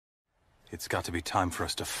It's got to be time for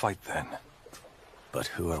us to fight then. But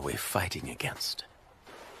who are we fighting against?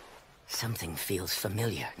 Something feels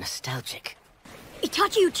familiar, nostalgic.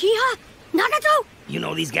 Itachi Uchiha? Nagato? You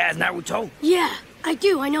know these guys, Naruto? Yeah, I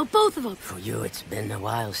do. I know both of them. For you, it's been a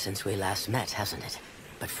while since we last met, hasn't it?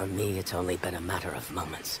 But for me, it's only been a matter of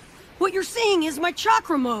moments. What you're seeing is my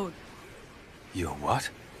chakra mode. Your what?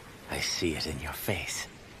 I see it in your face.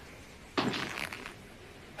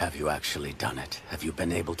 Have you actually done it? Have you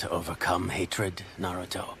been able to overcome hatred,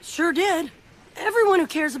 Naruto? Sure did. Everyone who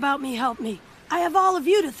cares about me helped me. I have all of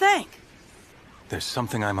you to thank. There's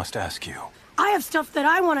something I must ask you. I have stuff that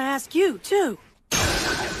I want to ask you, too.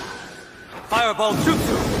 Fireball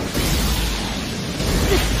Jutsu!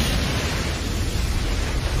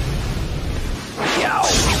 Yo!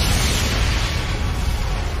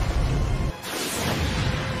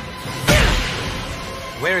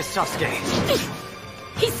 Where is Sasuke?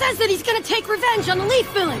 He says that he's gonna take revenge on the Leaf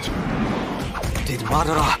Village. Did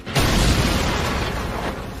Madara...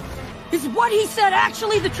 Is what he said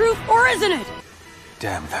actually the truth, or isn't it?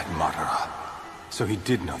 Damn that Madara. So he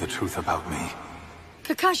did know the truth about me.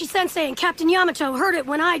 Kakashi-sensei and Captain Yamato heard it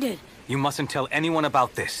when I did. You mustn't tell anyone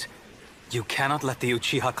about this. You cannot let the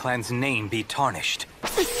Uchiha clan's name be tarnished.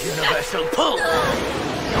 Universal pull!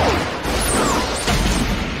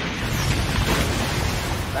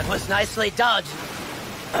 That was nicely dodged.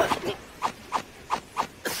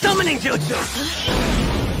 Summoning jutsu!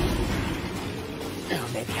 Oh,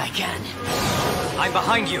 maybe I can. I'm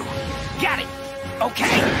behind you. Got it!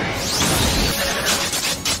 Okay!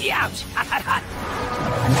 Ouch!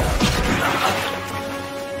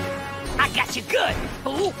 I got you good!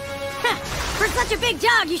 Ooh. For such a big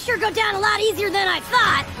dog, you sure go down a lot easier than I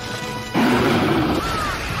thought.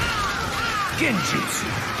 Genjutsu!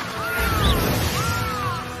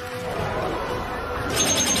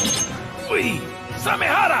 Ui!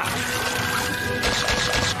 Samehara!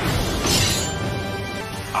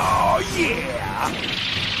 Oh yeah!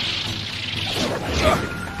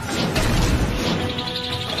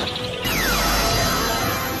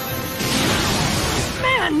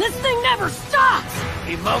 Man, this thing never stops!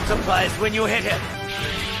 He multiplies when you hit him.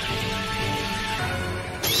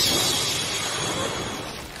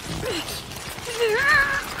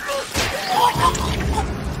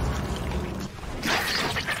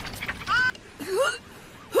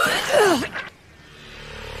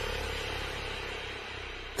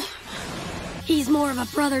 He's more of a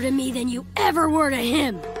brother to me than you ever were to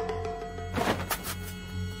him.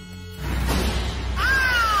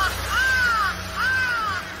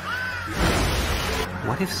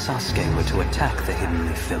 What if Sasuke were to attack the Hidden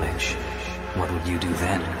Leaf Village? What would you do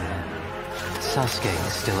then? Sasuke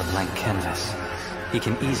is still a blank canvas. He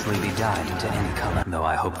can easily be dyed into any color, though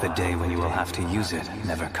I hope the day when you will have to use it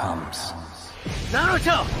never comes.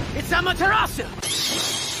 Naruto! It's Amaterasu!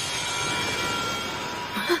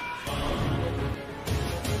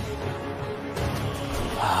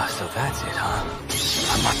 Ah, so that's it, huh?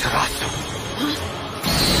 Amaterasu!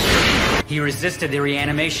 He resisted the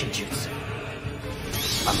reanimation jutsu.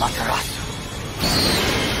 Amaterasu!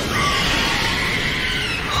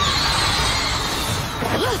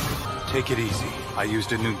 Take it easy. I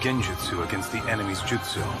used a new genjutsu against the enemy's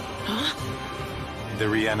jutsu. Huh? The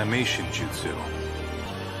reanimation jutsu.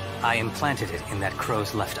 I implanted it in that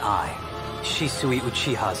crow's left eye. Shisui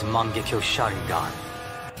Uchiha's Mangekyo Sharingan.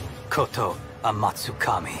 Koto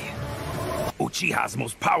Amatsukami. Uchiha's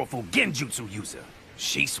most powerful genjutsu user.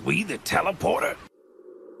 Shisui the teleporter?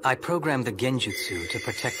 I programmed the genjutsu to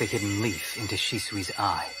protect the hidden leaf into Shisui's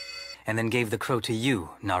eye, and then gave the crow to you,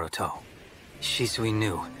 Naruto. Shisui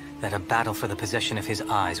knew that a battle for the possession of his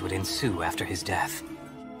eyes would ensue after his death.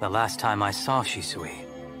 The last time I saw Shisui,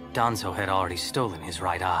 Danzo had already stolen his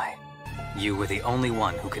right eye. You were the only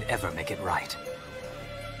one who could ever make it right.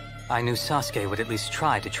 I knew Sasuke would at least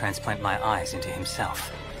try to transplant my eyes into himself.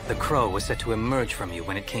 The crow was set to emerge from you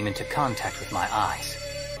when it came into contact with my eyes.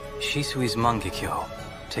 Shisui's Mangekyo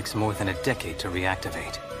takes more than a decade to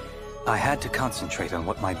reactivate. I had to concentrate on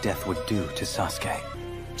what my death would do to Sasuke.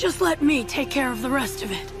 Just let me take care of the rest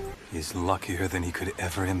of it. He's luckier than he could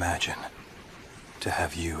ever imagine to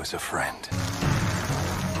have you as a friend.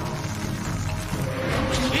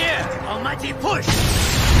 Here! Almighty push!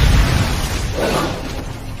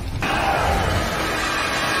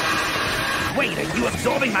 Wait, are you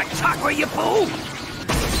absorbing my chakra, you fool?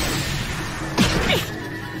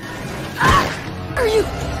 Are you...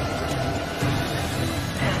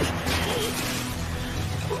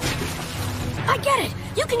 I get it!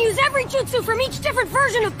 You can use every jutsu from each different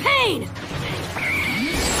version of pain!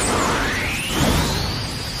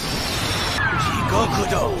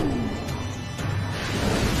 Jigokudo!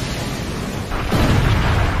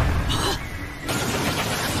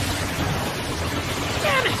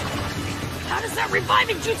 that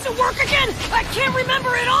reviving jutsu work again? I can't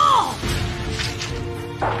remember it all!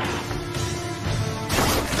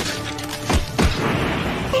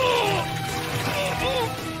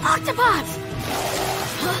 Octopods!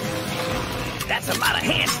 That's a lot of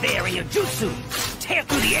hands there in your jutsu. Tear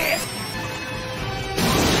through the air.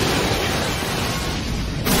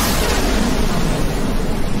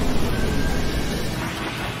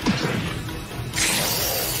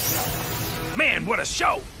 Man, what a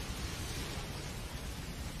show!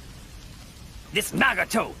 This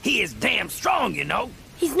Nagato, he is damn strong, you know?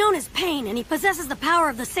 He's known as Pain, and he possesses the power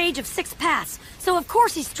of the Sage of Six Paths, so of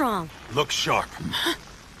course he's strong. Look sharp.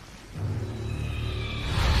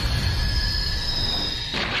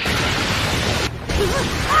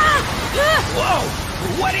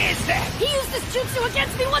 Whoa! What is that? He used this jutsu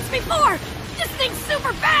against me once before! This thing's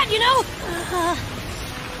super bad, you know?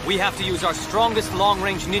 We have to use our strongest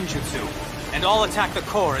long-range ninjutsu, and all attack the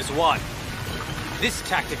core as one. This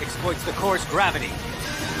tactic exploits the core's gravity.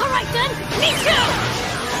 Alright then, me too!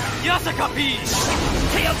 Yasakapi!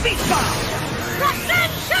 Tail beast bomb! Rasen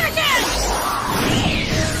Shuriken!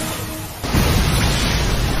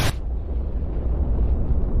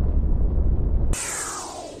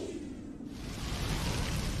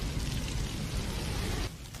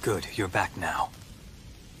 Good, you're back now.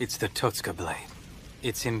 It's the Totsuka blade.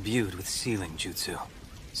 It's imbued with sealing jutsu.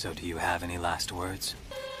 So do you have any last words?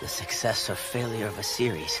 The success or failure of a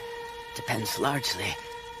series depends largely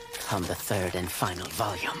on the third and final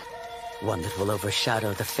volume. One that will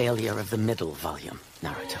overshadow the failure of the middle volume,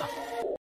 Naruto.